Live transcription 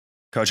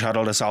coach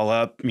huddled us all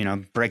up,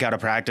 break out of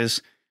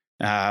practice.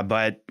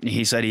 But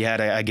he said he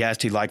had a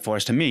guest he'd like for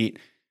us to meet.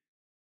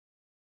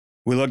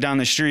 We look down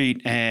the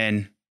street,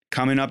 and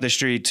coming up the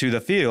street to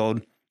the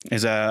field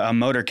is a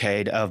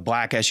motorcade of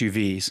black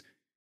SUVs.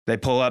 They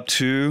pull up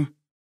to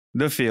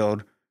the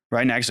field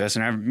right next to us,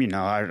 and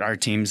our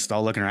team's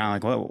all looking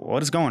around like,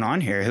 what is going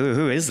on here?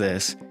 Who is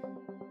this?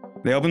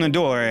 They open the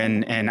door,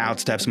 and out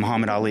steps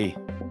Muhammad Ali.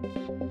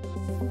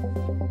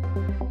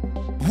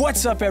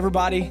 What's up,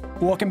 everybody?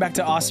 Welcome back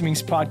to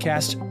Awesoming's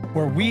podcast,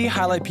 where we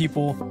highlight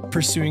people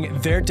pursuing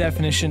their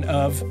definition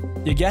of,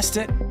 you guessed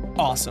it,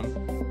 awesome.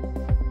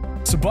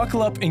 So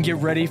buckle up and get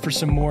ready for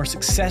some more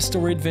success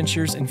story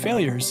adventures and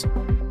failures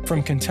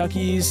from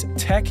Kentucky's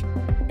tech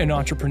and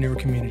entrepreneur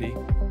community.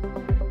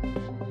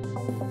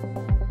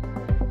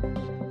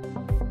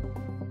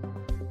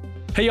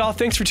 Hey y'all,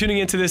 thanks for tuning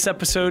into this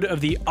episode of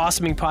the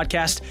Awesoming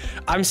podcast.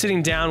 I'm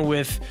sitting down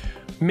with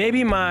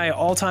maybe my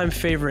all-time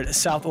favorite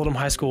South Oldham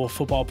High School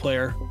football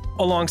player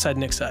alongside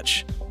Nick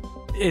Such.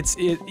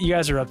 You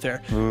guys are up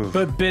there. Ooh.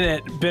 But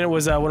Bennett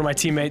was one of my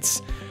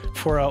teammates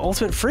for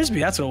Ultimate Frisbee.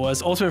 That's what it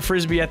was. Ultimate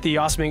Frisbee at the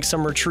Awesoming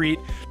Summer Retreat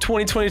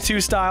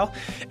 2022 style.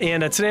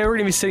 And today we're going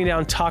to be sitting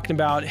down talking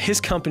about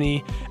his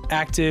company,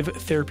 Active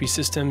Therapy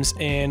Systems.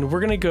 And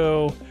we're going to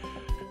go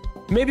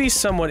maybe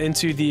somewhat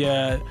into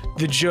the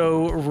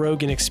Joe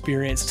Rogan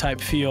experience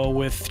type feel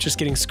with just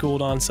getting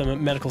schooled on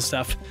some medical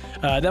stuff.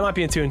 That might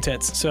be too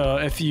intense. So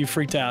if you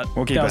freaked out,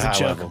 we'll keep that was a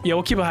joke. Level. Yeah,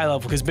 we'll keep a high level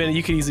because Ben,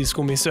 you could easily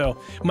school me.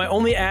 So my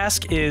only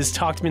ask is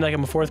talk to me like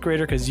I'm a fourth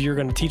grader because you're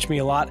going to teach me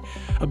a lot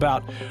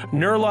about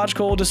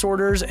neurological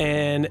disorders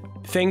and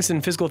things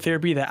in physical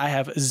therapy that I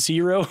have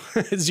zero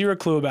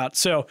clue about.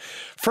 So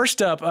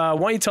first up, why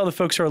don't you tell the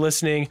folks who are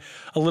listening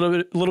a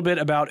little bit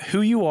about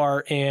who you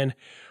are and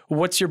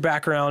what's your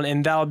background,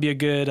 and that'll be a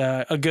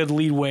good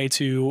lead way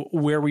to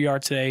where we are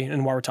today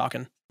and why we're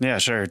talking. Yeah,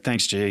 sure.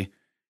 Thanks, G.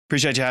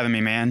 Appreciate you having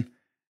me, man.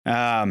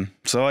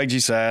 So like you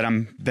said,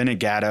 I'm Bennett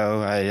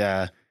Gatto.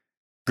 I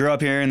grew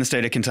up here in the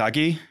state of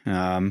Kentucky.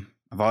 I've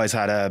always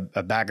had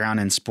a background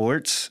in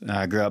sports.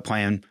 I grew up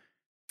playing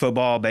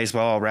football,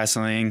 baseball,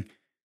 wrestling.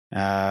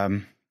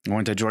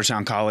 Went to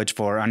Georgetown College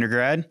for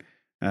undergrad.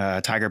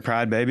 Tiger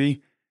Pride,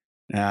 baby.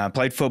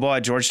 Played football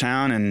at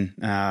Georgetown,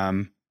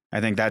 and I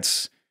think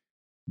that's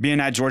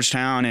being at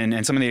Georgetown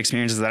and some of the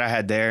experiences that I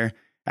had there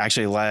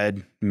actually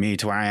led me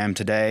to where I am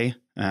today.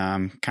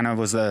 Kind of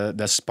was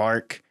the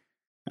spark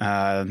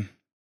that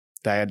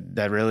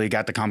really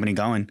got the company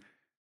going.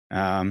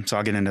 So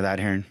I'll get into that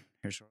here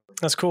shortly.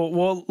 That's cool.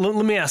 Well,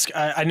 let me ask.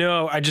 I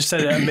know I just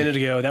said it a minute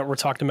ago that we're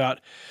talking about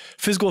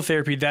physical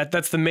therapy.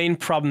 That's the main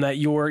problem that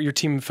your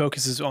team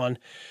focuses on.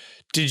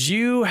 Did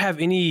you have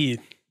any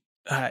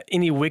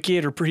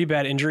wicked or pretty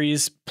bad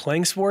injuries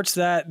playing sports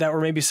that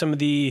were maybe some of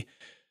the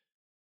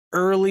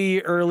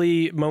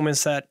early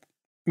moments that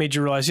made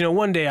you realize,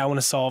 one day I want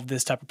to solve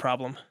this type of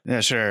problem?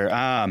 Yeah, sure.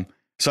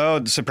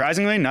 So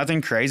surprisingly,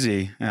 nothing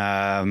crazy.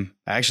 I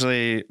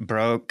actually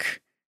broke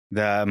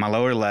my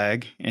lower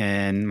leg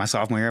in my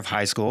sophomore year of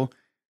high school,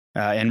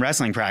 in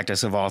wrestling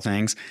practice of all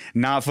things,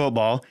 not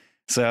football.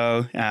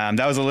 So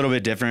that was a little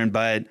bit different,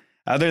 but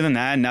other than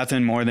that,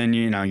 nothing more than,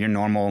 your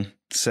normal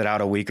sit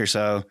out a week or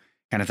so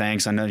kind of thing.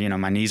 So,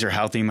 my knees are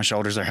healthy, my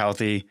shoulders are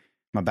healthy,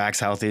 my back's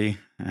healthy.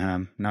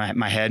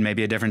 My head may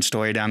be a different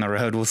story down the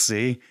road. We'll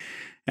see.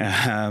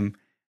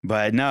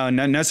 But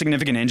no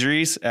significant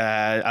injuries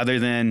other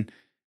than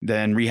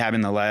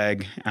rehabbing the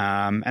leg.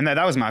 And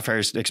that was my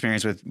first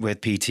experience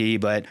with PT,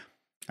 but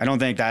I don't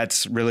think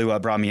that's really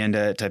what brought me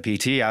into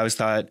PT. I always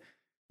thought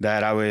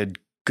that I would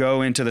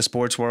go into the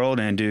sports world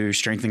and do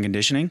strength and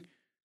conditioning.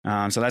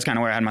 So that's kind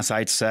of where I had my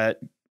sights set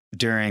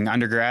during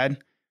undergrad.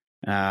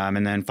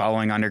 And then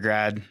following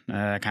undergrad,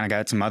 I kind of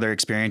got some other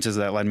experiences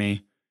that led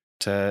me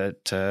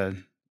to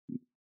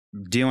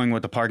dealing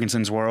with the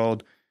Parkinson's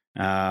world,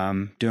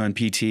 doing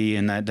PT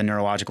in the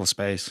neurological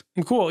space.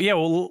 Cool. Yeah.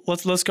 Well,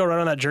 let's go right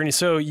on that journey.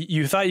 So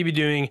you thought you'd be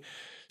doing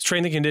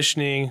strength and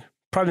conditioning,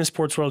 probably in the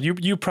sports world.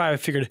 You probably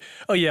figured,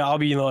 oh yeah, I'll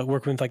be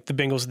working with like the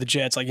Bengals, the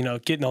Jets,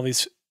 getting all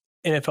these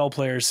NFL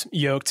players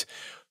yoked.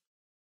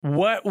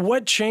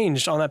 What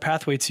changed on that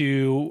pathway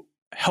to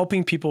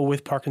helping people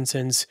with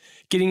Parkinson's,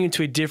 getting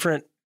into a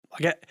different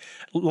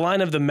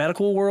line of the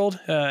medical world,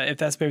 if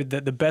that's maybe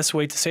the best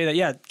way to say that?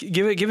 Yeah,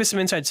 give us some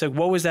insight. So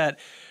what was that,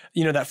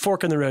 that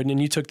fork in the road, and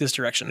you took this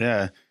direction?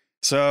 Yeah.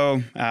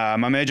 So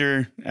my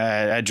major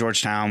at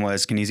Georgetown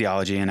was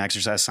kinesiology and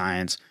exercise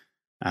science.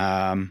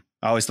 I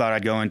always thought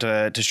I'd go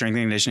into strength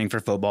and conditioning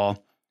for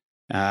football.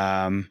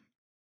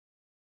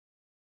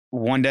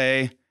 One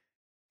day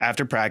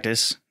after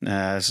practice,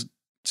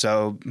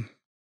 so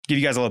give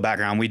you guys a little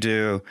background. We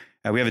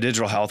have a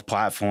digital health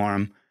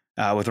platform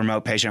with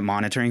remote patient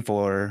monitoring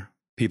for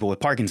people with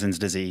Parkinson's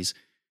disease.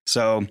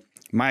 So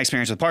my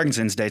experience with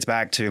Parkinson's dates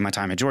back to my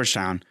time at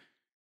Georgetown.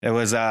 It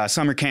was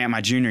summer camp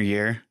my junior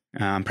year.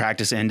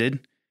 Practice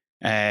ended,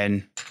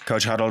 and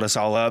coach huddled us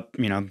all up,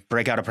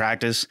 break out of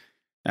practice.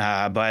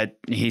 But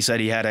he said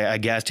he had a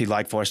guest he'd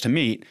like for us to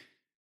meet.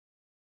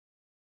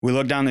 We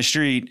look down the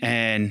street,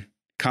 and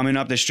coming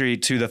up the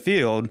street to the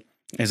field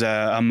is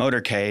a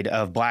motorcade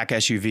of black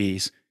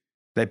SUVs.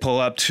 They pull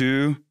up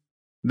to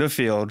the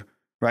field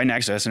right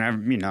next to us,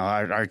 and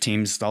our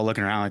team's all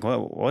looking around like,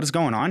 what is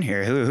going on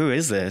here? Who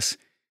is this?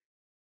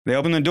 They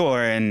open the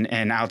door,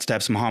 and out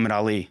steps Muhammad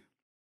Ali.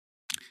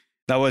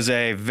 That was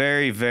a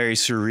very, very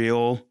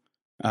surreal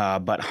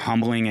but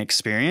humbling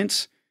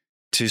experience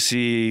to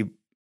see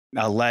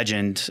a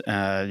legend,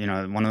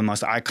 one of the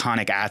most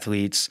iconic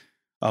athletes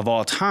of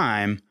all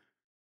time,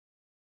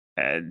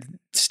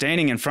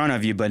 standing in front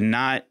of you, but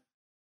not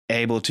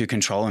able to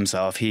control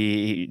himself.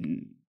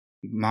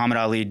 Muhammad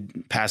Ali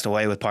passed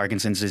away with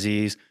Parkinson's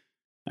disease.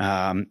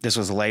 This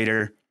was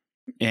later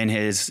in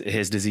his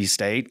disease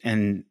state,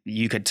 and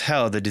you could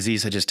tell the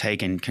disease had just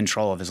taken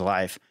control of his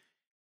life.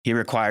 He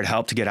required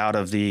help to get out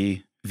of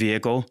the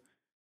vehicle.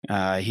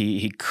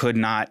 He could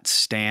not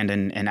stand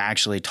and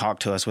actually talk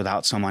to us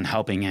without someone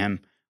helping him,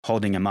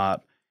 holding him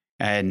up.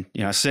 And,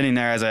 sitting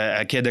there as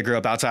a kid that grew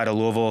up outside of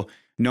Louisville,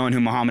 knowing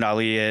who Muhammad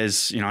Ali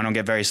is, I don't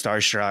get very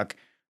starstruck,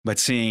 but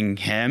seeing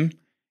him,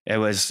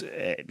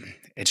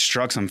 it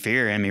struck some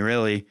fear in me,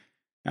 really.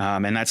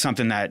 And that's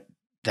something that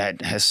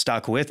has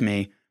stuck with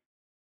me.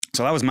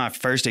 So that was my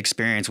first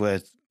experience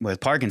with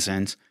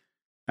Parkinson's.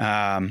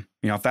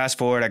 Fast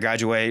forward, I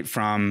graduate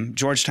from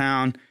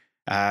Georgetown.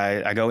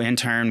 I go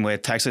intern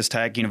with Texas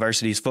Tech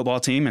University's football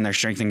team and their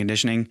strength and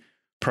conditioning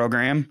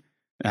program.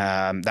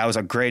 That was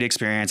a great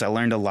experience. I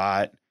learned a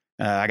lot.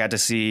 I got to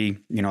see,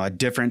 a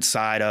different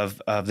side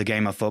of the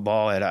game of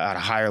football at a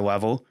higher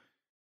level.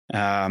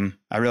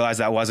 I realized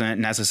that wasn't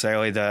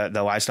necessarily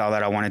the lifestyle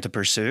that I wanted to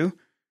pursue.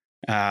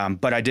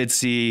 But I did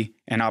see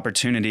an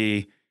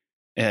opportunity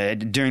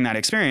during that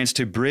experience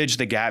to bridge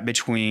the gap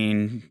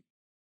between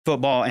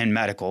football and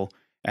medical.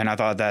 And I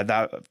thought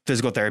that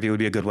physical therapy would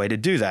be a good way to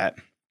do that.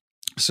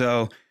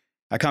 So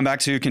I come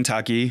back to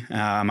Kentucky.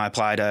 I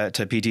apply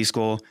to PT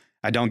school.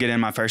 I don't get in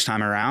my first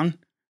time around.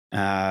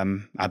 I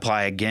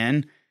apply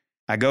again.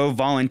 I go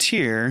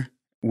volunteer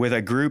with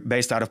a group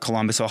based out of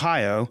Columbus,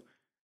 Ohio,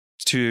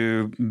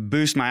 to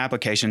boost my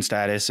application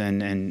status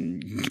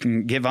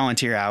and get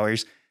volunteer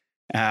hours.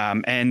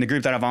 And the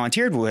group that I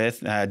volunteered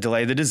with,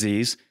 Delay the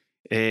Disease,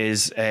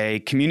 is a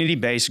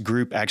community-based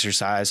group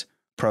exercise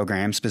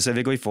program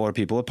specifically for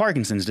people with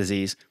Parkinson's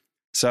disease.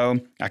 So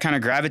I kind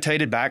of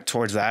gravitated back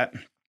towards that.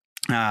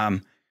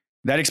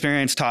 That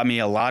experience taught me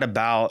a lot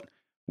about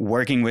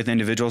working with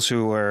individuals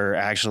who were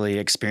actually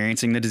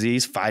experiencing the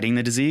disease, fighting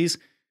the disease.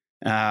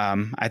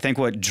 I think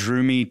what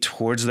drew me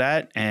towards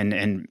that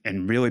and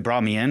really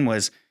brought me in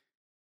was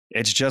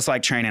it's just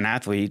like training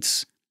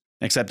athletes,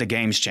 except the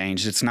game's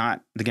changed. It's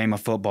not the game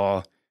of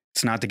football.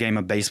 It's not the game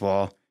of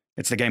baseball.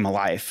 It's the game of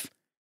life.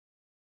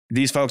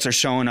 These folks are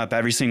showing up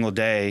every single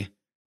day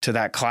to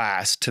that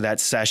class, to that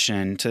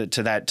session,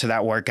 to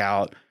that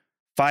workout,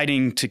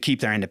 fighting to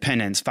keep their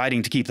independence,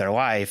 fighting to keep their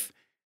life.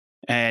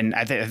 And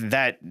I think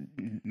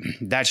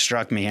that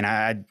struck me. And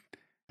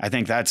I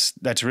think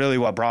that's really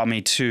what brought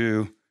me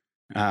to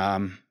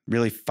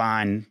really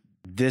find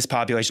this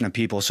population of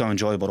people so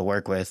enjoyable to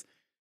work with.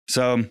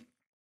 So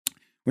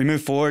we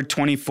move forward.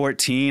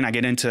 2014, I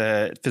get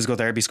into physical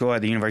therapy school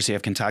at the University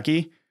of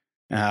Kentucky.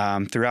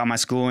 Throughout my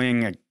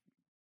schooling, I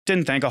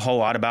didn't think a whole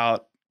lot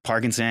about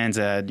Parkinson's.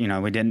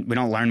 We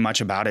don't learn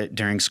much about it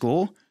during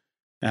school.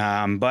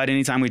 But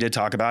anytime we did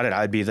talk about it,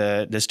 I'd be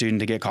the student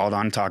to get called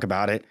on to talk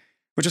about it,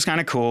 which was kind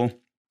of cool.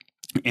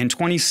 In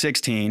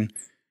 2016,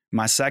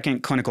 my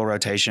second clinical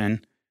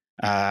rotation,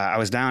 I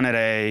was down at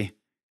a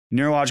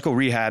neurological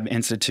rehab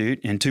institute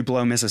in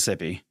Tupelo,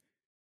 Mississippi.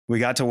 We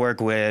got to work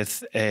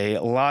with a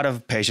lot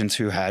of patients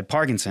who had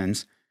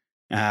Parkinson's.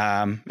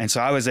 And so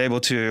I was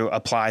able to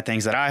apply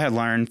things that I had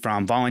learned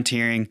from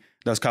volunteering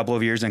those couple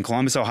of years in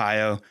Columbus,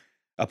 Ohio,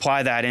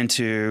 apply that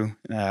into,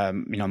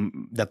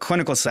 the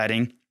clinical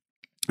setting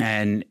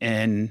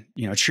and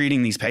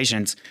treating these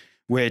patients,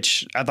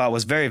 which I thought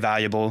was very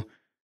valuable.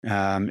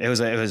 It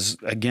was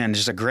again,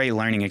 just a great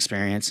learning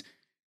experience.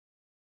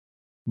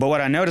 But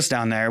what I noticed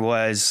down there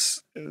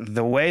was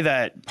the way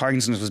that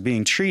Parkinson's was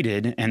being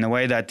treated and the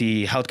way that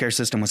the healthcare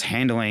system was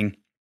handling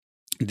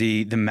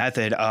the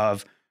method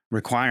of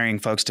requiring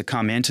folks to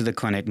come into the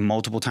clinic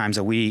multiple times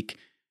a week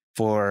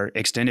for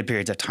extended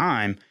periods of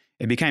time,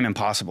 it became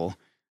impossible.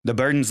 The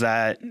burdens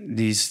that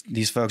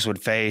these folks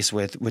would face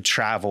with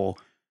travel,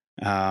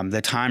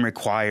 the time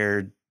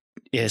required,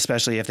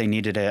 especially if they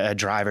needed a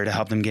driver to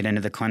help them get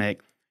into the clinic,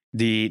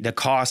 the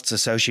costs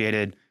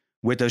associated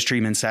with those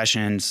treatment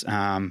sessions,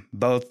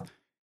 both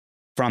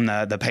from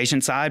the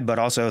patient side, but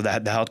also the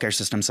healthcare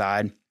system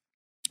side.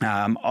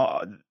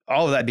 All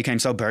of that became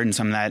so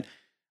burdensome that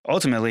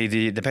ultimately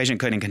the patient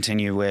couldn't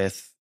continue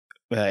with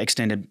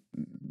extended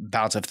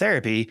bouts of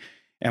therapy.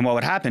 And what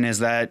would happen is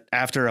that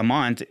after a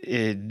month,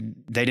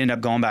 they'd end up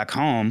going back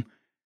home,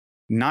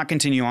 not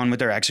continue on with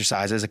their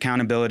exercises.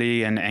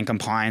 Accountability and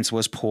compliance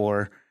was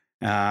poor.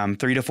 3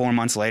 to 4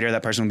 months later,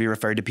 that person would be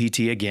referred to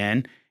PT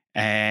again,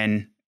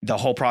 and the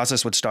whole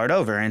process would start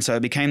over. And so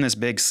it became this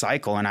big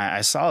cycle. And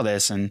I saw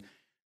this and,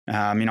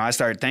 I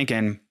started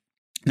thinking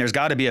there's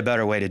got to be a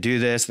better way to do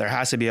this. There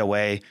has to be a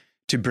way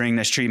to bring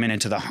this treatment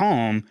into the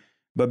home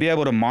but be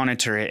able to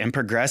monitor it and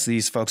progress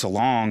these folks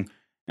along.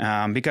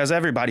 Because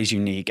everybody's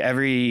unique.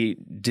 Every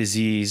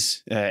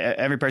disease,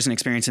 every person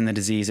experiencing the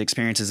disease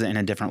experiences it in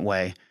a different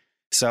way.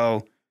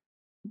 So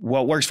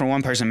what works for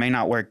one person may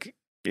not work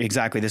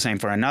exactly the same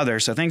for another.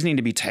 So things need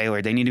to be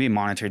tailored. They need to be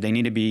monitored. They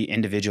need to be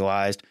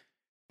individualized.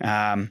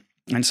 And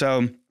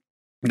so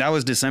that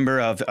was December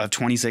of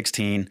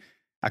 2016.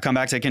 I come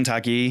back to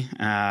Kentucky.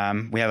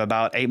 We have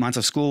about 8 months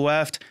of school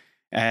left,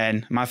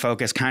 and my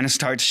focus kind of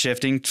starts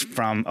shifting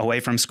from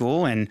away from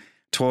school and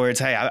towards,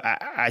 hey,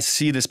 I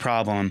see this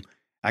problem.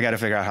 I got to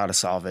figure out how to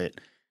solve it.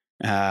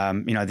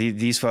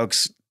 These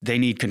folks, they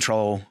need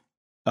control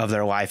of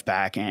their life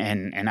back,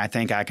 and I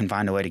think I can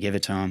find a way to give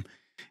it to them.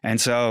 And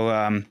so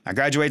I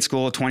graduate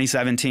school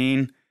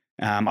 2017,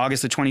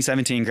 August of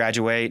 2017,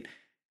 graduate.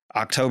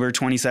 October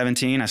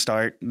 2017, I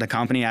start the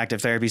company, Active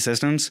Therapy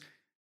Systems.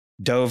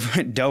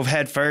 Dove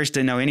head first,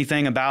 didn't know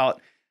anything about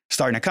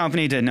starting a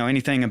company, didn't know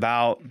anything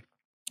about,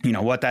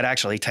 what that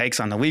actually takes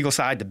on the legal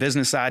side, the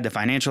business side, the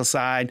financial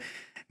side,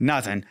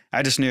 nothing.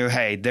 I just knew,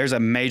 hey, there's a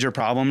major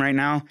problem right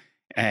now,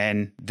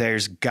 and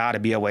there's got to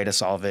be a way to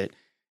solve it.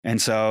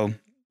 And so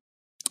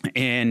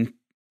in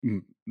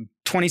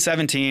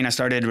 2017, I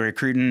started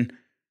recruiting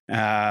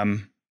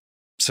some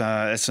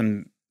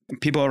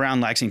people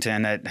around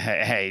Lexington that,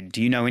 hey,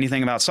 do you know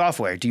anything about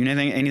software? Do you know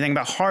anything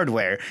about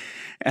hardware?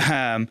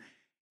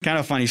 Kind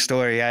of funny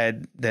story. I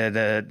had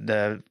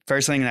the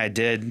first thing that I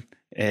did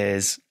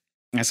is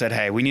I said,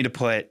 hey, we need to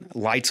put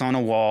lights on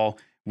a wall.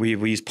 We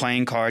use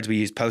playing cards. We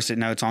use Post-it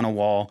notes on a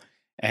wall,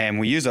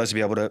 and we use those to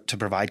be able to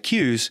provide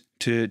cues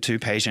to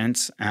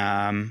patients,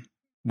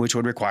 which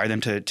would require them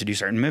to do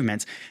certain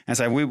movements. And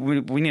so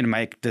we need to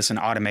make this an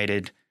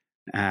automated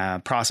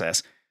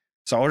process.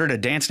 So I ordered a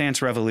Dance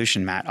Dance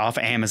Revolution mat off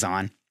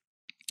Amazon.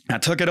 I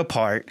took it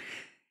apart.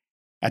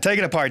 I take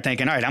it apart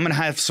thinking, all right, I'm going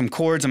to have some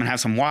cords. I'm going to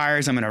have some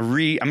wires. I'm going to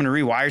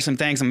rewire some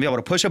things. I'm going to be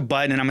able to push a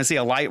button, and I'm going to see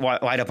a light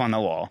up on the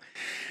wall.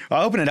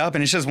 I open it up,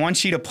 and it's just one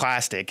sheet of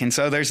plastic. And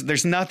so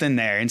there's nothing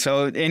there. And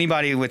so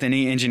anybody with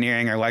any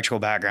engineering or electrical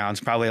background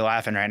is probably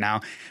laughing right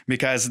now,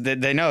 because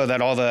they know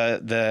that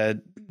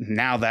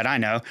now that I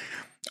know,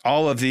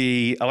 all of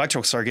the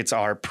electrical circuits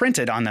are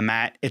printed on the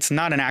mat. It's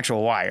not an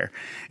actual wire.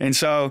 And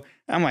so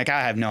I'm like,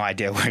 I have no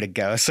idea where to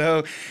go.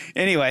 So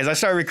anyways, I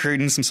started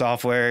recruiting some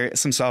software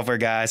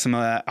guys, some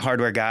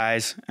hardware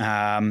guys.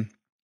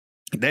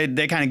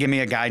 They kind of give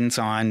me a guidance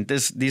on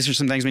this. These are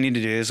some things we need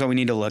to do. This is what we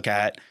need to look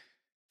at.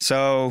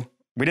 So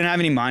we didn't have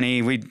any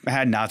money. We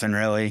had nothing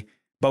really,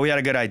 but we had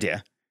a good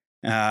idea.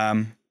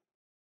 In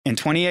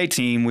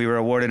 2018, we were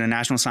awarded a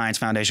National Science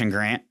Foundation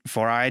grant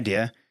for our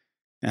idea.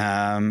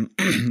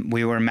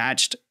 We were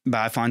matched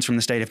by funds from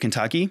the state of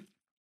Kentucky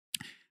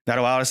that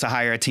allowed us to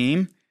hire a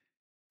team.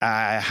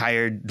 I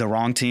hired the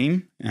wrong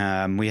team.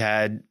 We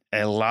had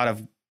a lot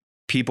of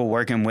people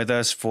working with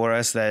us for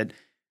us that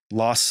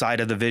lost sight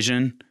of the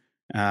vision.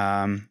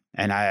 And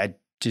I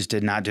just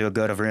did not do a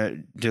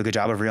good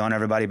job of reeling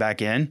everybody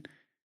back in.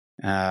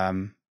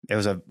 It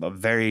was a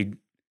very,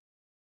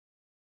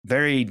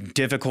 very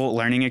difficult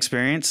learning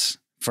experience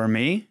for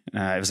me.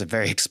 It was a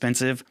very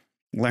expensive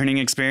learning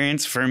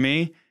experience for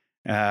me.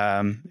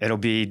 It'll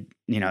be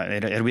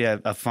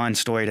a fun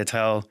story to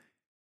tell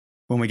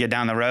when we get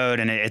down the road,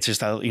 and it's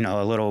just a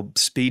little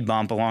speed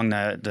bump along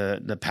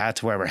the path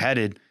to where we're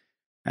headed.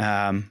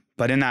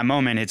 But in that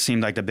moment, it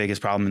seemed like the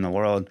biggest problem in the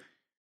world.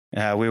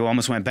 We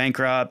almost went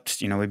bankrupt.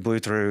 We blew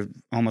through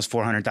almost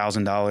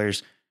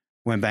 $400,000,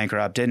 went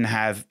bankrupt, didn't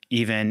have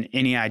even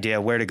any idea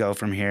where to go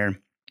from here.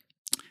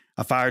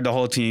 I fired the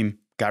whole team,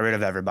 got rid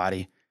of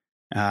everybody,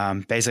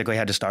 basically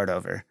had to start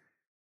over.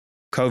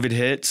 COVID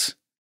hits.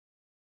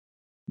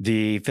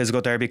 The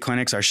physical therapy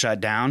clinics are shut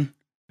down.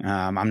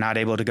 I'm not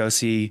able to go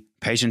see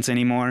patients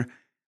anymore.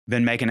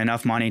 Been making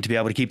enough money to be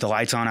able to keep the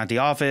lights on at the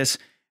office,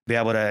 be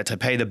able to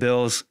pay the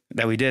bills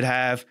that we did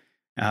have.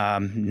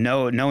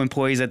 No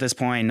employees at this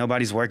point.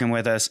 Nobody's working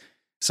with us.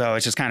 So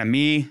it's just kind of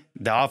me,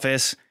 the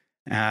office,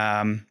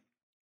 and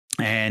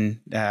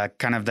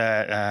kind of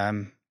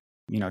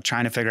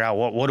trying to figure out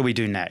what do we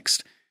do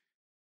next.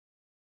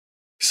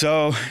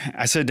 So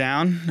I sit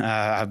down,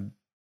 I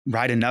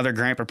write another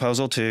grant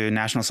proposal to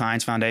National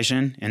Science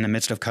Foundation in the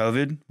midst of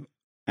COVID.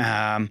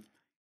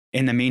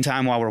 In the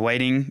meantime, while we're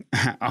waiting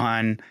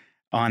on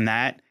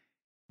that,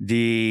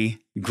 the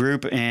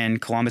group in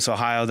Columbus,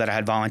 Ohio that I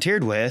had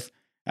volunteered with,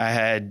 I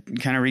had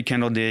kind of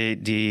rekindled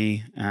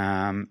the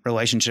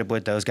relationship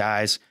with those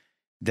guys.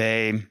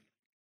 Their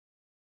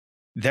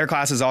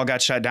classes all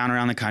got shut down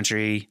around the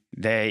country.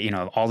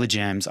 All the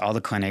gyms, all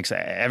the clinics,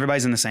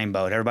 everybody's in the same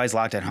boat. Everybody's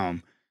locked at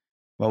home.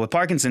 Well, with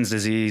Parkinson's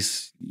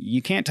disease,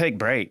 you can't take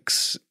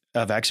breaks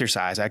of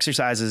exercise.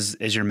 Exercise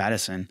is your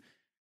medicine.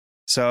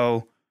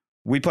 So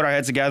we put our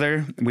heads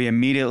together. We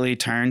immediately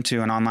turned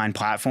to an online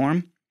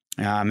platform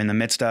in the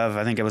midst of,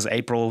 I think it was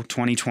April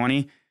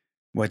 2020.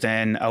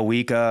 Within a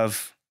week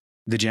of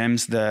the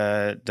gyms,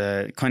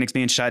 the clinics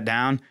being shut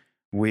down,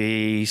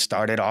 we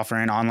started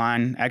offering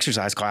online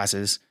exercise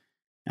classes.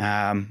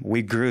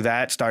 We grew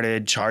that,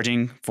 started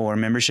charging for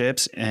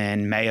memberships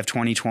in May of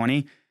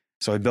 2020.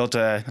 So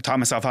I taught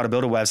myself how to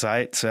build a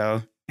website.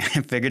 So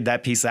I figured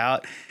that piece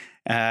out.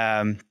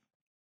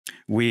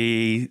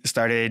 We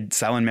started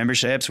selling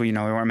memberships. We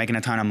weren't making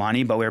a ton of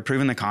money, but we were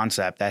proving the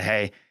concept that,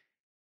 hey,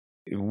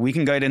 we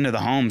can get into the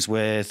homes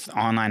with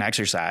online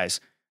exercise.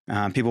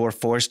 People were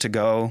forced to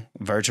go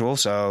virtual.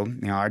 So,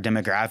 our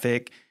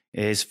demographic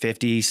is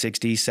 50,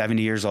 60,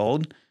 70 years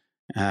old.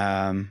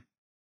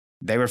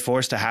 They were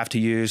forced to have to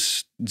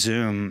use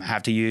Zoom,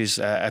 have to use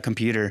a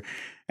computer,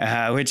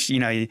 which,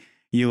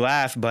 you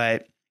laugh,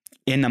 but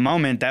in the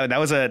moment that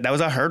was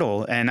a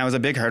hurdle, and that was a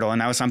big hurdle.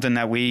 And that was something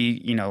that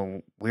we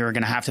were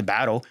going to have to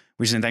battle.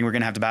 We just didn't think we were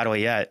going to have to battle it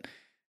yet.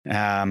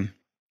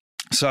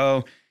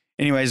 So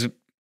anyways,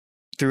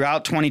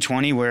 throughout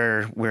 2020,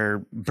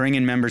 we're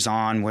bringing members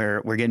on,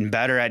 we're getting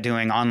better at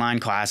doing online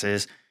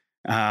classes.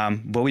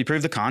 But we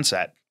proved the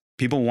concept.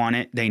 People want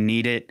it, they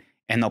need it,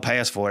 and they'll pay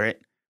us for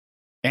it,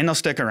 and they'll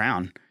stick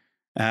around.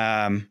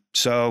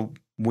 So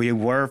we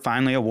were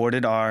finally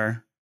awarded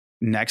our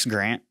next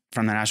grant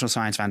from the National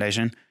Science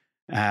Foundation.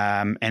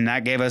 And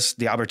that gave us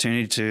the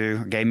opportunity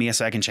gave me a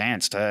second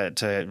chance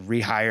to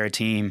rehire a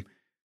team.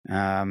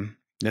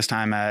 This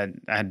time I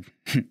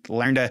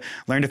learned a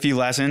few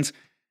lessons.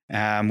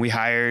 We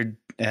hired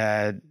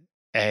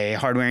a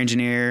hardware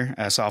engineer,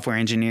 a software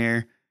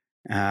engineer.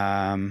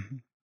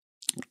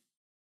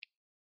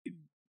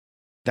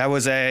 That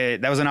was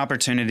an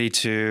opportunity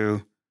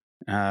to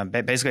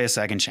basically a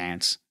second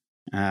chance.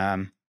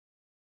 Fast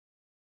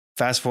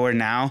forward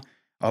now,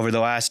 over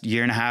the last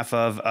year and a half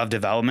of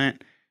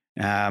development,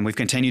 we've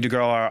continued to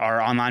grow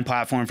our online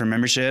platform for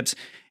memberships,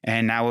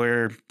 and now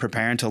we're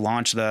preparing to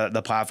launch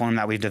the platform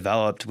that we've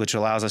developed, which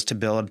allows us to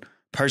build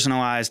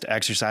personalized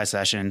exercise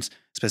sessions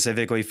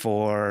specifically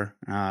for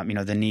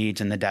the needs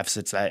and the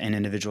deficits that an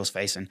individual's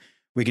facing.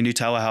 We can do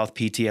telehealth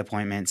PT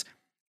appointments.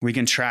 We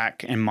can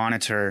track and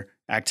monitor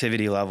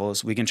activity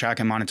levels. We can track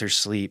and monitor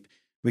sleep.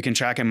 We can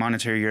track and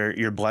monitor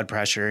your blood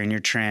pressure and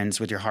your trends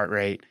with your heart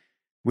rate.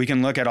 We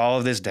can look at all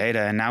of this data,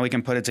 and now we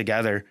can put it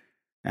together.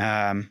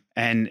 And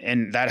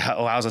that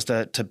allows us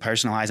to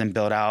personalize and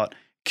build out,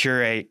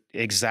 curate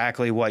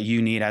exactly what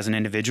you need as an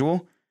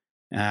individual.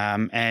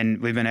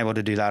 And we've been able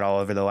to do that all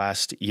over the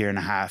last year and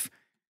a half.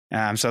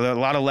 So there are a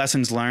lot of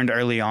lessons learned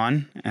early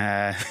on.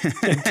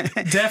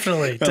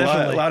 Definitely.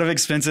 A lot of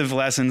expensive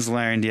lessons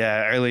learned,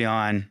 early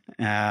on.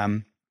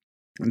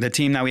 The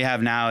team that we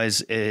have now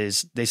is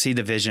they see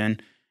the vision,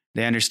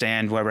 they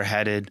understand where we're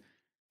headed.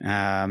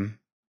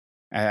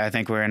 I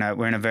think we're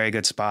in a very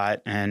good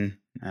spot. And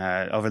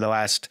over the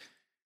last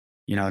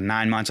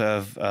 9 months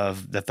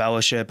of the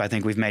fellowship, I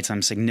think we've made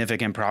some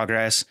significant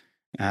progress.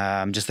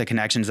 Just the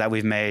connections that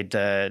we've made,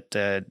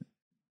 the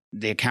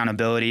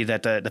accountability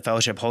that the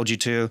fellowship holds you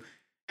to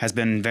has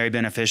been very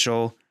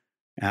beneficial.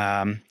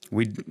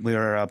 We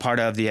were a part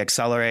of the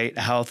Accelerate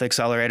Health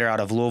Accelerator out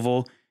of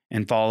Louisville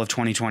in fall of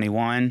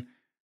 2021.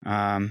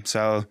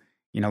 So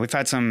we've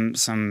had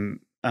some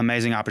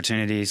amazing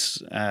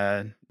opportunities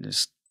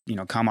just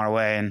come our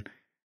way, and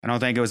I don't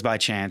think it was by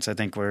chance. I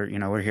think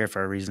we're here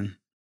for a reason.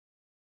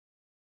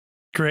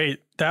 Great.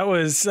 That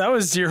was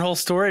your whole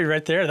story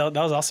right there. That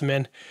was awesome,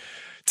 man.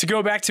 To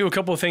go back to a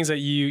couple of things that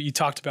you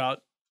talked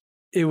about,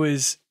 it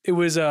was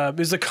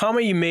a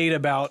comment you made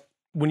about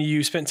when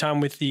you spent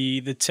time with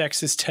the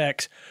Texas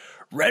Tech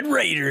Red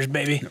Raiders,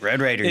 baby. Red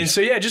Raiders. And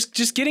so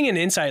just getting an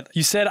insight.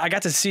 You said I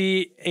got to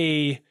see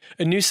a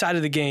new side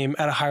of the game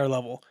at a higher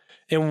level.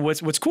 And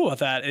what's cool about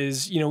that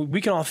is, we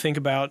can all think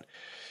about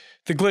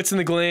the glitz and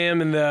the glam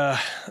and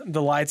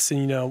the lights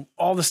and,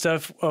 all the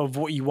stuff of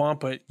what you want,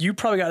 but you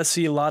probably got to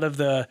see a lot of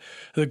the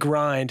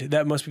grind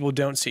that most people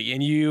don't see.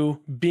 And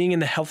you being in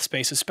the health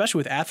space, especially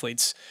with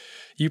athletes,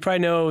 you probably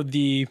know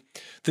the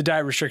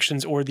diet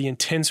restrictions or the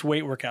intense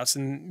weight workouts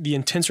and the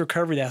intense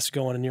recovery that has to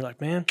go on. And you're like,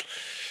 man,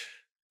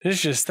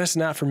 that's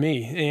not for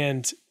me.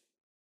 And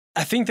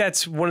I think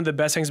that's one of the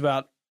best things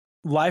about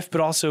life,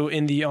 but also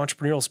in the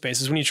entrepreneurial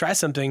space is when you try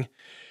something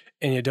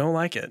and you don't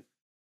like it,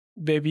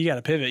 baby, you got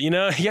to pivot,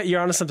 you're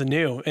onto something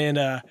new.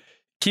 And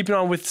keeping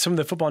on with some of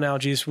the football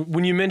analogies,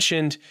 when you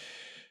mentioned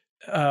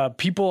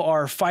people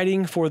are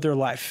fighting for their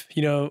life,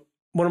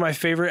 one of my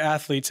favorite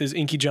athletes is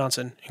Inky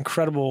Johnson.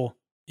 Incredible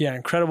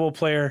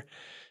player.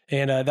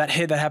 And that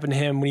hit that happened to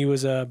him when he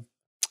was I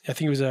think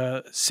he was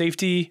a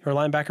safety or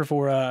linebacker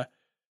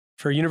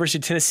for University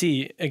of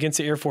Tennessee against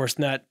the Air Force.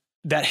 And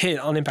that hit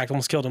on impact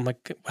almost killed him,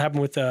 like what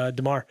happened with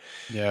DeMar.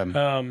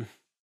 Yeah.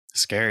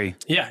 Scary.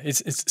 Yeah,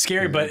 it's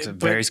scary, but it's a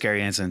very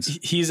scary instance.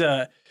 He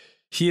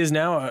is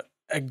now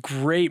a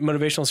great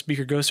motivational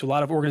speaker, goes to a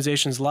lot of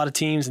organizations, a lot of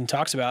teams, and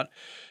talks about,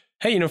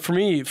 hey, for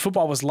me,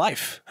 football was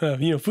life.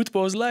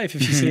 Football is life,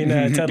 if you've seen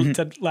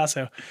Ted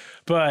Lasso.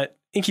 But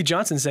Inky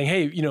Johnson saying,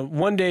 hey,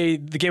 one day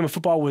the game of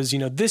football was,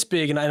 this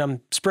big, and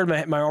I'm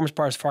spreading my arms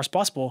as far as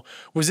possible,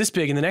 was this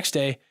big, and the next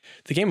day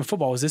the game of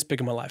football was this big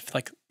in my life,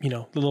 like,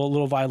 the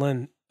little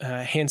violin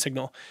hand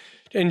signal.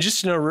 And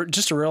just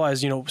to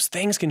realize,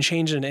 things can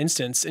change in an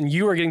instance, and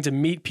you are getting to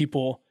meet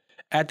people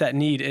at that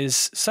need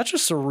is such a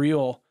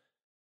surreal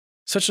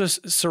such a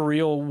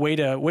surreal way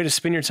to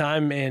spend your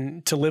time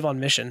and to live on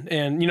mission.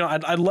 And,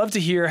 I'd love to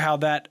hear how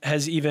that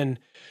has even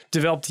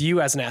developed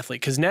you as an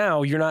athlete. Cause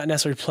now you're not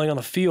necessarily playing on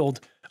the field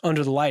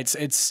under the lights.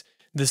 It's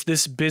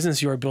this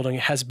business you are building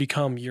has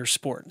become your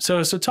sport.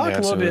 So talk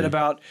a little bit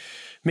about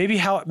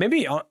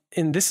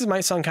and this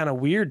might sound kind of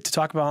weird to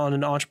talk about on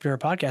an entrepreneur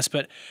podcast,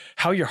 but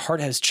how your heart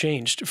has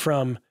changed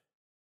from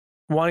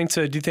wanting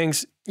to do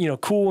things,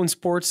 cool in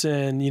sports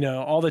and,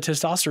 all the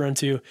testosterone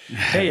to,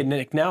 hey,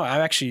 Nick, now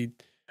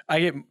I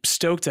get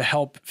stoked to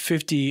help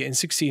 50 and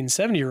 60 and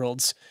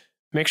 70-year-olds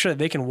make sure that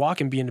they can walk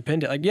and be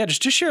independent. Like, yeah,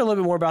 just share a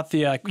little bit more about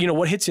the,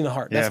 what hits you in the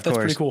heart. That's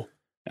pretty cool.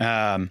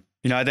 I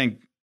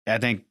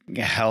think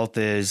health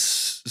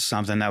is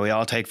something that we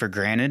all take for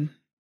granted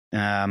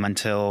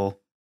until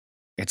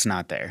it's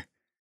not there.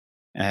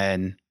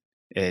 And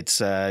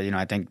it's,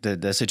 I think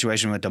the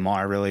situation with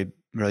Damar really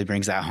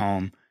brings that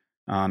home.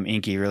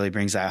 Inky really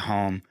brings that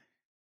home,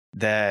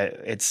 that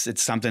it's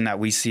something that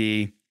we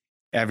see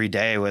every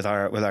day with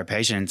our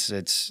patients.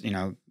 It's,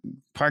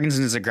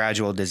 Parkinson's is a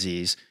gradual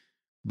disease,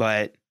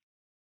 but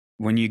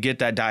when you get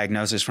that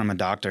diagnosis from a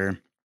doctor,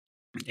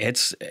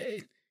 it's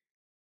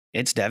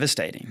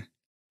devastating.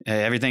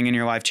 Everything in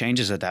your life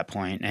changes at that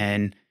point,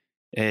 and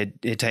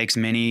it takes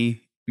many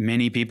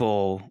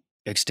people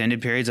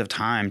extended periods of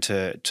time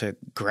to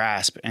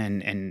grasp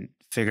and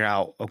figure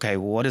out, okay,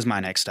 well, what is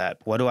my next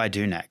step? What do I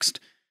do next?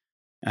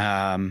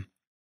 I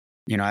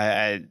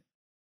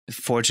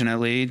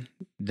fortunately,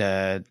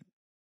 the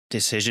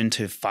decision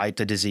to fight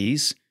the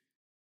disease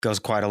goes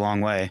quite a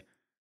long way.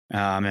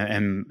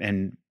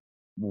 And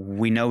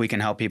we know we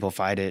can help people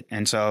fight it.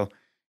 And so,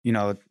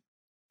 I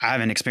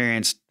haven't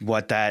experienced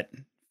what that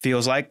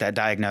feels like, that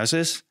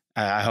diagnosis.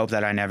 I hope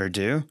that I never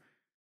do.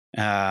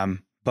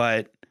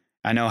 But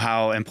I know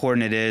how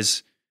important it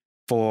is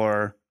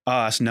for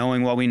us,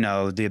 knowing what we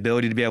know, the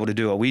ability to be able to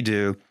do what we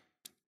do,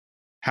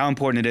 how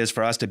important it is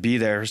for us to be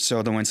there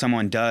so that when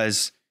someone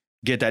does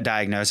get that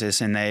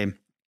diagnosis and they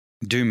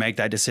do make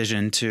that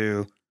decision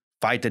to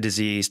fight the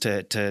disease,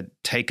 to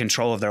take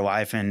control of their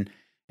life and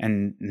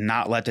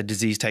not let the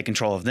disease take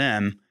control of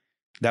them,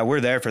 that we're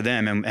there for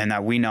them and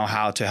that we know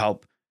how to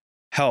help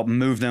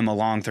move them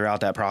along throughout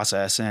that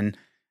process. And,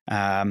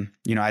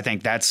 I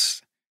think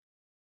that's,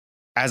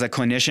 as a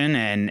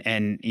clinician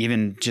and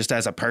even just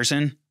as a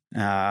person,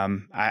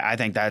 I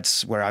think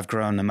that's where I've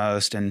grown the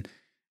most. And,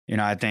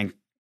 I think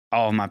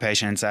all of my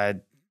patients, I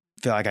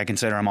feel like I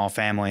consider them all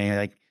family.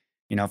 Like,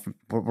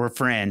 we're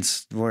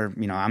friends.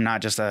 I'm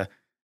not just a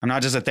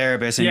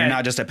therapist and you're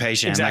not just a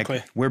patient. Exactly.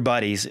 Like, we're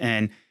buddies,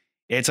 and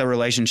it's a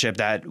relationship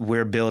that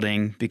we're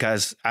building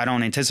because I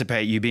don't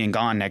anticipate you being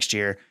gone next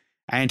year.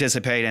 I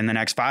anticipate in the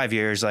next 5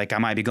 years, like I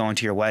might be going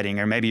to your wedding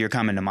or maybe you're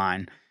coming to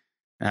mine.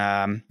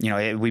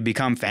 We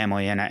become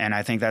family. And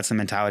I think that's the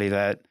mentality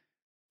that,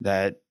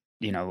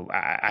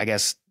 I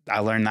guess I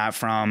learned that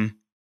from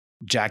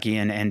Jackie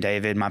and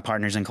David, my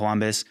partners in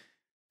Columbus.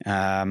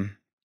 I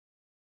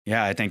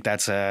think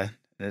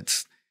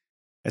it's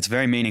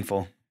very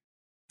meaningful.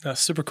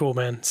 Super cool,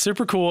 man.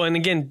 Super cool. And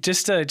again,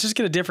 just get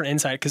a different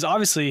insight, because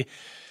obviously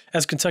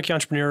as a Kentucky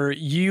entrepreneur,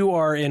 you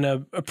are in a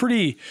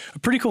pretty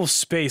cool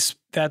space.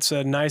 That's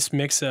a nice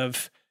mix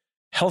of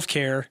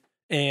healthcare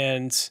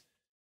and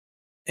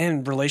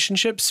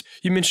relationships.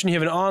 You mentioned you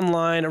have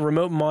a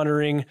remote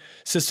monitoring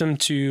system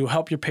to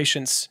help your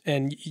patients.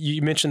 And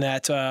you mentioned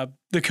that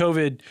the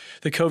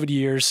COVID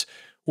years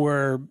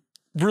were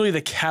really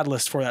the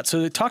catalyst for that.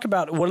 So talk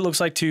about what it looks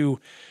like to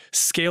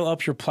scale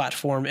up your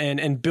platform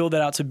and build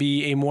that out to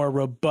be a more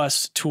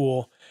robust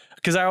tool.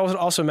 Because I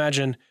also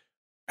imagine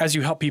as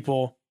you help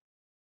people,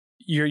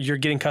 you're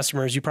getting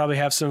customers. You probably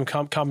have some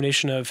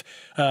combination of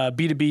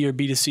B2B or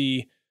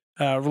B2C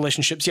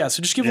relationships. Yeah.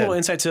 So just give a little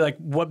insight to like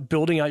what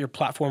building out your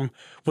platform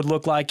would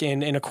look like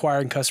and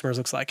acquiring customers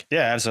looks like.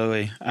 Yeah,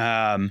 absolutely.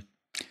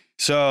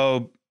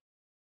 So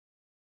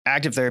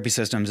Active Therapy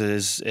Systems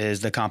is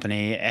the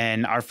company,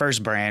 and our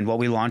first brand, what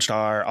we launched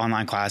our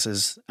online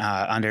classes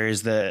under,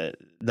 is the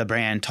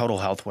brand Total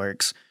Health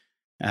Works.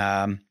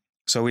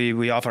 So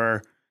we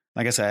offer,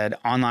 like I said,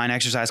 online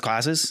exercise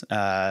classes,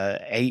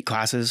 8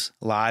 classes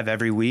live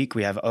every week.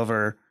 We have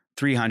over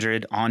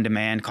 300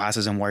 on-demand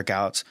classes and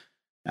workouts.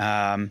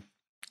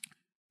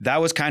 That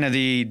was kind of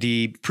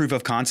the proof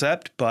of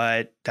concept,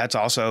 but that's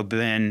also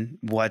been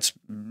what's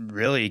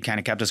really kind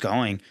of kept us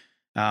going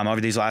over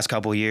these last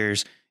couple of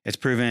years. It's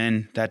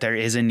proven that there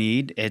is a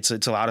need. It's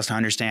allowed us to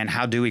understand,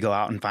 how do we go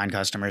out and find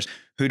customers?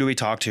 Who do we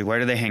talk to? Where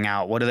do they hang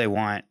out? What do they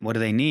want? What do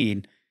they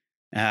need?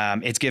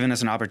 It's given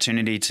us an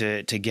opportunity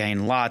to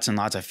gain lots and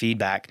lots of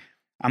feedback.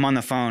 I'm on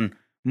the phone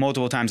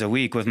multiple times a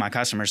week with my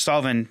customers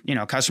solving,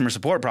 customer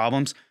support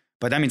problems,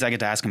 but that means I get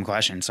to ask them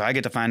questions. So I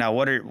get to find out,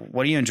 what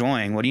are you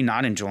enjoying? What are you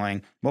not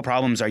enjoying? What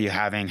problems are you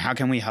having? How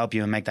can we help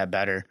you and make that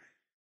better?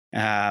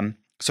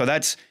 So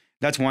that's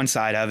one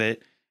side of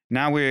it.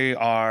 Now we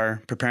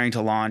are preparing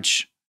to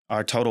launch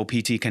our Total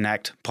PT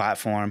Connect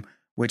platform,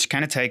 which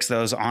kind of takes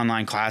those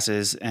online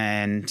classes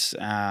and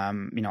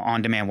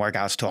on-demand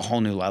workouts to a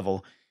whole new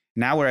level.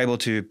 Now we're able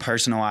to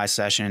personalize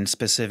sessions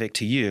specific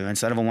to you.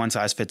 Instead of a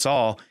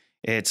one-size-fits-all,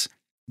 It's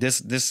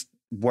this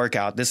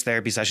workout, this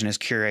therapy session is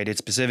curated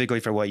specifically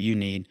for what you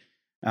need.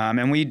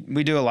 And we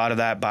do a lot of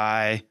that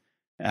by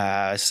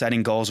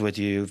setting goals with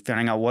you,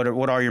 finding out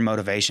what are your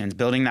motivations,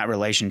 building that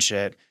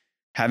relationship,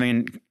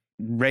 having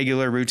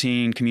regular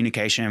routine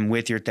communication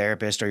with your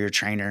therapist or your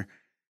trainer.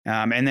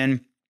 And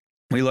then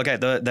we look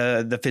at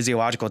the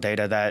physiological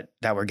data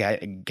that we're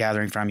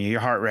gathering from you, your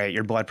heart rate,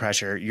 your blood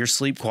pressure, your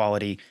sleep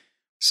quality.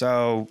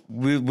 So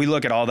we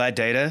look at all that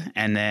data,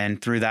 and then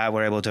through that,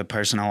 we're able to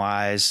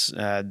personalize,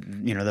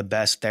 the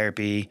best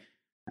therapy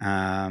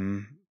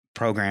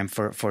program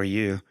for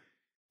you.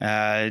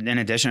 In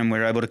addition,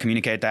 we're able to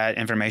communicate that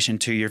information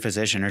to your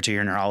physician or to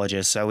your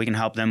neurologist, so we can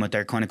help them with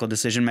their clinical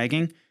decision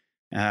making,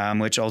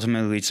 which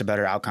ultimately leads to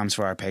better outcomes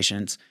for our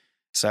patients.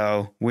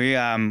 So we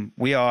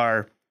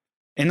are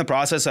in the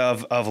process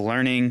of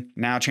learning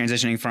now,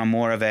 transitioning from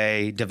more of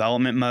a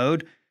development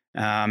mode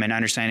and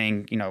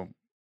understanding,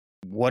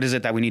 what is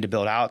it that we need to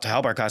build out to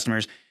help our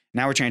customers.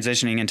 Now we're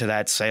transitioning into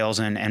that sales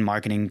and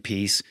marketing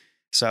piece.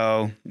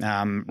 So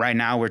right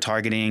now we're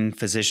targeting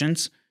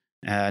physicians,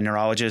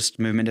 neurologists,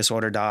 movement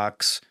disorder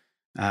docs,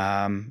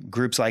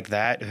 groups like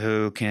that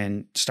who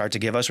can start to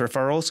give us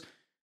referrals.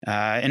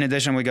 In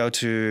addition, we go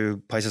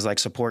to places like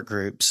support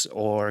groups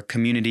or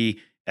community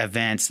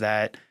events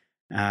that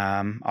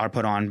are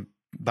put on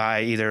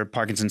by either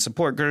Parkinson's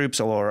support groups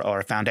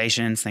or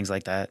foundations, things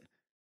like that.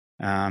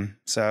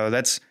 So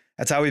that's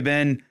how we've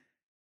been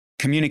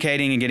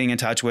communicating and getting in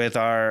touch with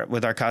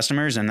our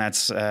customers, and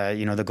that's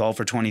the goal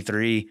for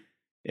 23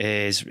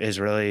 is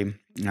really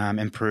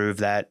improve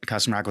that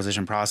customer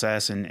acquisition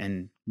process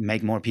and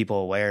make more people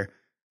aware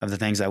of the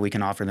things that we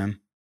can offer them.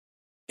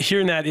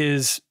 Hearing that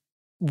is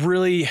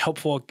really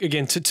helpful,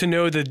 again, to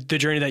know the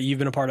journey that you've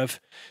been a part of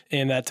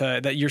and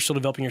that you're still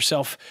developing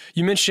yourself.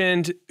 You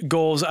mentioned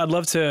goals. I'd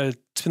love to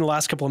spend the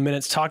last couple of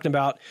minutes talking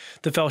about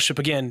the fellowship.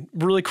 Again,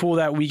 really cool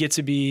that we get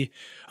to be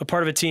a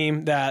part of a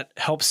team that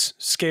helps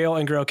scale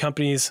and grow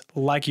companies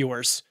like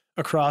yours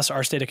across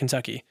our state of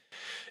Kentucky.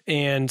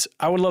 And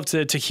I would love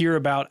to hear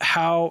about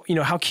how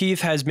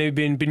Keith has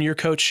maybe been your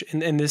coach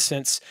in this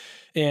sense,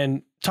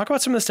 and talk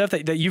about some of the stuff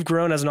that you've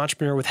grown as an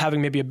entrepreneur with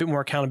having maybe a bit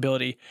more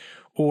accountability,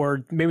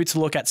 or maybe to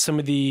look at some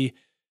of the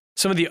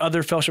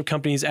other fellowship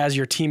companies as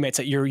your teammates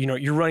that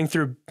you're running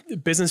through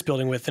business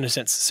building with, in a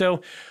sense.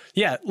 So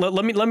yeah,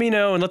 let me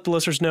know and let the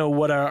listeners know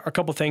what are a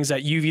couple of things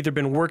that you've either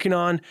been working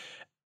on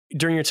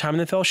during your time in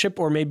the fellowship,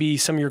 or maybe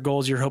some of your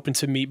goals you're hoping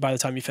to meet by the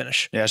time you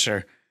finish. Yeah,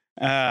 sure.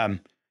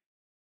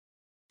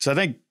 So I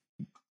think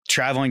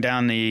traveling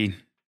down the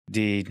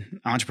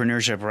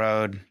entrepreneurship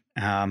road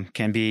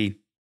can be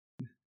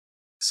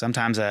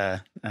sometimes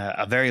a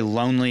very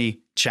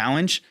lonely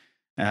challenge.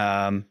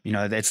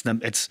 It's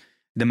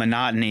the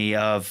monotony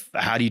of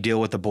how do you deal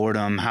with the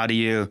boredom? How do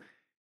you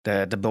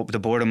the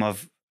boredom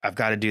of I've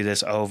got to do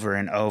this over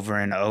and over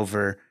and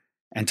over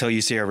until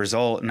you see a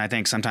result. And I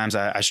think sometimes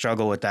I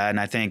struggle with that. And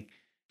I think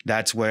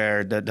that's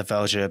where the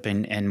fellowship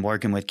and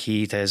working with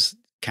Keith has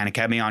kind of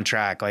kept me on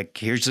track. Like,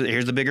 here's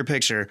the bigger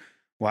picture.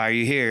 Why are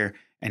you here?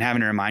 And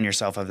having to remind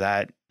yourself of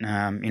that.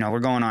 We're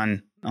going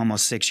on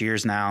almost 6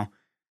 years now.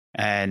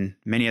 And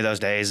many of those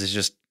days is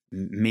just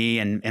me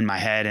and in my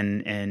head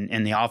and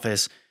in the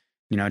office.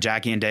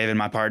 Jackie and David,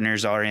 my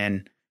partners, are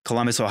in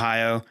Columbus,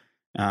 Ohio.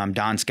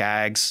 Don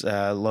Skaggs,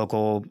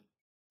 local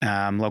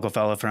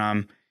fellow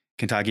from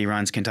Kentucky,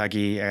 runs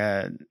Kentucky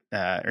or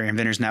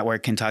Inventors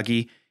Network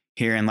Kentucky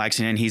here in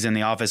Lexington. He's in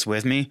the office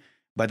with me,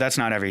 but that's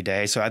not every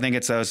day. So I think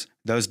it's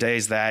those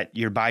days that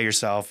you're by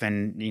yourself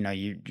and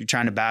you're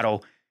trying to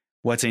battle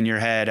what's in your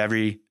head.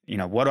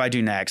 What do I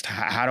do next?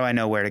 How do I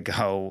know where to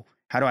go?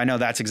 How do I know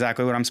that's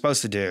exactly what I'm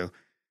supposed to do?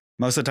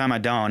 Most of the time I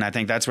don't. I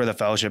think that's where the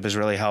fellowship has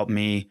really helped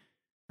me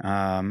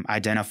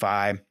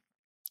identify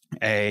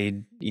a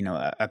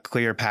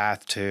clear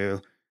path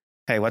to,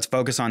 hey, let's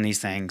focus on these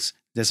things.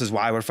 This is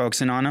why we're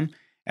focusing on them.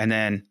 And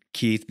then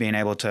Keith being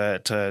able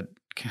to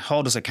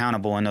hold us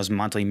accountable in those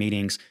monthly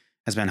meetings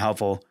has been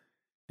helpful.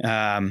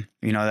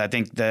 I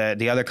think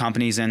the other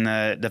companies in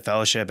the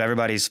fellowship,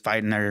 everybody's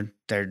fighting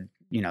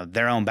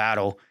their own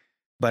battle.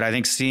 But I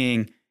think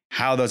seeing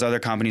how those other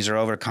companies are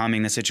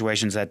overcoming the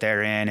situations that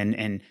they're in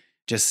and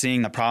just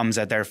seeing the problems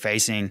that they're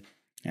facing.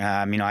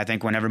 I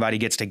think when everybody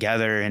gets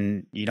together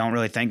and you don't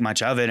really think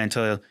much of it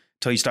until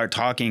you start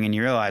talking and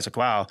you realize, like,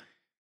 wow,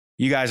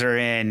 you guys are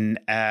in,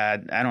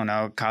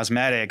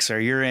 cosmetics, or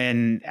you're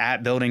in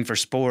app building for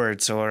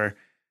sports, or,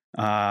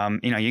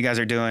 you guys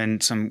are doing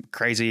some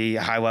crazy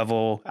high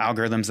level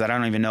algorithms that I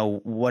don't even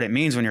know what it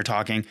means when you're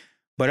talking,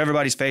 but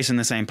everybody's facing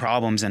the same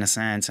problems in a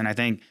sense. And I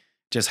think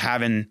just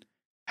having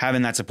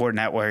that support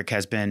network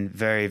has been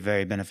very,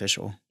 very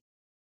beneficial.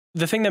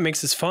 The thing that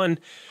makes this fun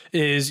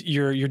is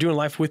you're doing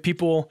life with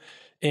people.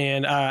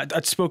 And I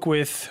spoke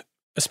with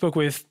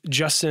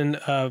Justin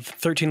of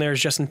 13 Layers,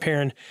 Justin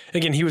Perrin.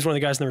 Again, he was one of the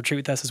guys in the retreat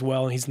with us as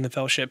well, and he's in the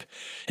fellowship.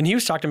 And he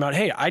was talking about,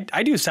 hey,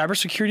 I do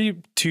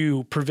cybersecurity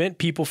to prevent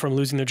people from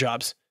losing their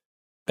jobs.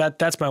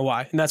 That's my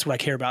why, and that's what I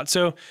care about.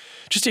 So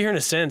just to hear, in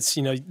a sense,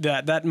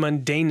 that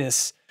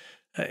mundaneness,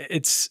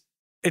 it's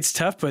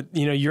tough, but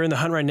you're in the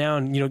hunt right now,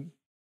 and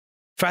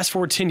fast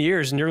forward 10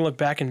 years and you're gonna look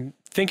back and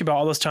think about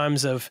all those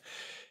times of,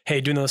 hey,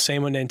 doing those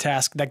same mundane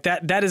tasks. Like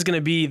that is gonna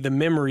be the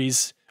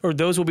memories, or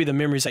those will be the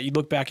memories that you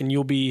look back and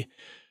you'll be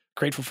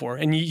grateful for.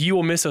 And you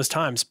will miss those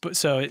times. But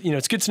so,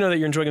 it's good to know that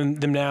you're enjoying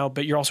them now,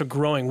 but you're also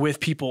growing with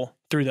people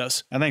through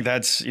those. I think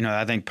that's,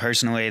 I think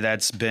personally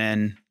that's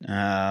been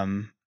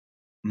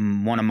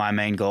one of my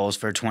main goals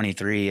for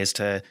 23 is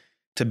to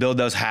build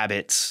those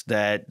habits,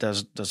 that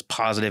those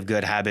positive,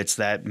 good habits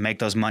that make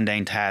those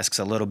mundane tasks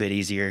a little bit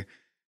easier,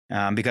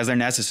 because they're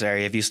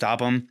necessary. If you stop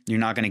them, you're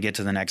not going to get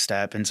to the next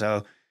step. And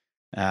so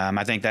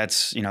I think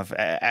that's,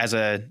 as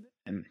a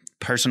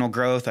personal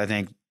growth, I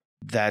think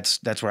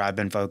that's where I've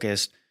been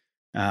focused.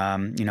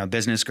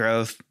 Business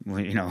growth,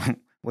 we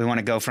want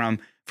to go from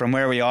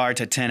where we are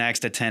to 10X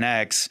to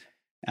 10X.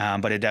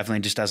 But it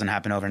definitely just doesn't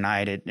happen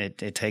overnight.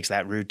 It takes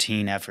that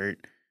routine effort.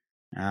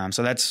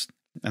 So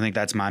I think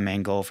that's my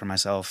main goal for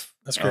myself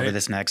over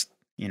this next,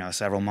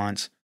 several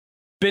months.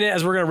 Bennett,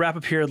 as we're going to wrap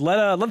up here,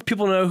 let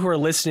people know who are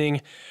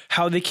listening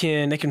how they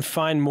can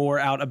find more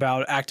out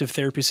about active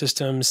therapy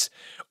systems,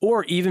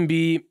 or even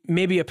be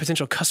maybe a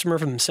potential customer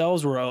for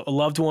themselves or a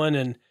loved one,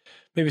 and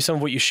maybe some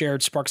of what you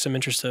shared sparked some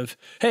interest of,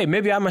 hey,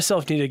 maybe I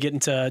myself need to get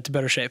into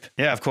better shape.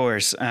 Yeah, of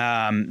course.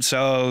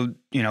 So,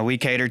 we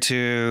cater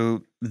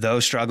to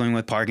those struggling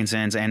with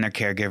Parkinson's and their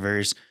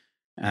caregivers.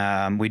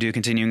 We do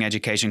continuing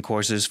education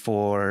courses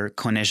for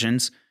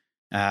clinicians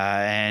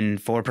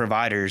and for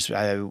providers.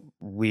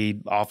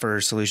 We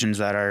offer solutions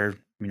that are,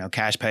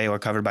 cash pay or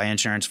covered by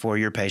insurance for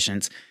your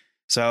patients.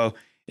 So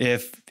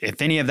if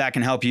any of that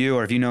can help you,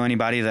 or if you know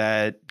anybody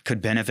that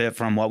could benefit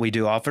from what we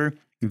do offer,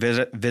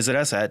 visit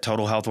us at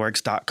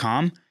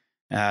totalhealthworks.com.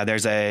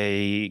 There's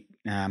a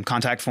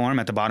contact form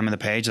at the bottom of the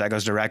page that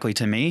goes directly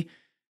to me.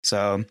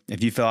 So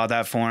if you fill out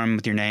that form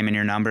with your name and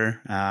your number,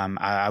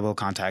 I will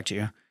contact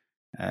you.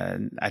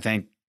 I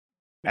think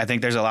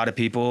there's a lot of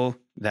people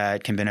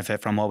that can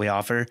benefit from what we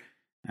offer.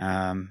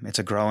 It's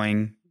a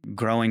growing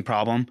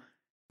problem.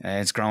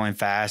 It's growing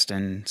fast,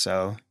 and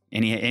so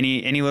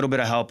any little bit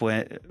of help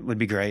would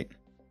be great.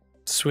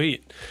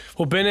 Sweet.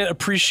 Well, Bennett,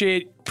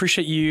 appreciate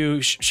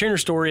you sharing your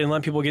story and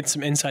letting people get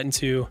some insight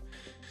into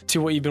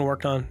what you've been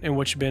working on and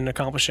what you've been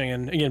accomplishing.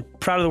 And again,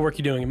 proud of the work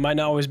you're doing. It might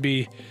not always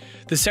be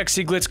the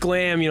sexy glitz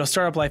glam,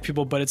 startup life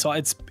people, but it's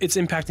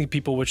impacting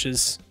people, which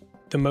is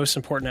the most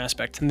important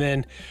aspect. And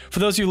then for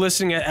those of you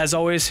listening, as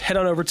always, head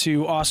on over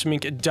to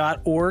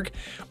awesomeinc.org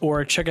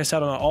or check us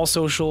out on all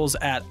socials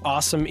at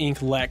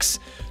awesomeinclex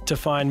to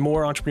find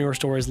more entrepreneur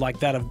stories like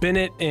that of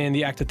Bennett and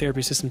the Active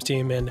Therapy Systems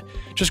team, and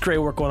just great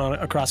work going on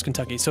across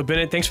Kentucky. So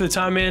Bennett, thanks for the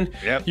time, man.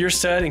 Yep. You're a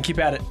stud, and keep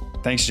at it.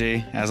 Thanks,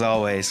 G, as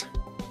always.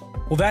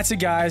 Well, that's it,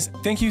 guys.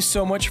 Thank you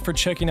so much for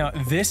checking out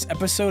this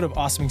episode of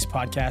Awesome Inc.'s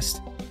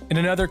podcast. And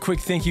another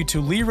quick thank you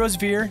to Lee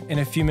Rosevere and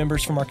a few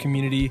members from our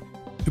community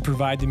who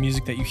provide the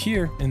music that you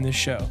hear in this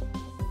show.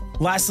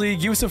 Lastly,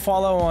 give us a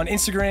follow on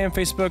Instagram,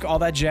 Facebook, all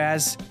that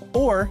jazz.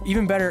 Or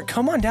even better,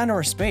 come on down to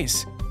our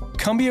space.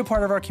 Come be a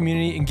part of our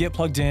community and get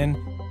plugged in,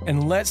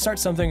 and let's start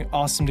something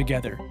awesome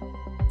together.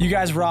 You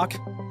guys rock.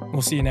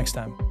 We'll see you next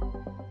time.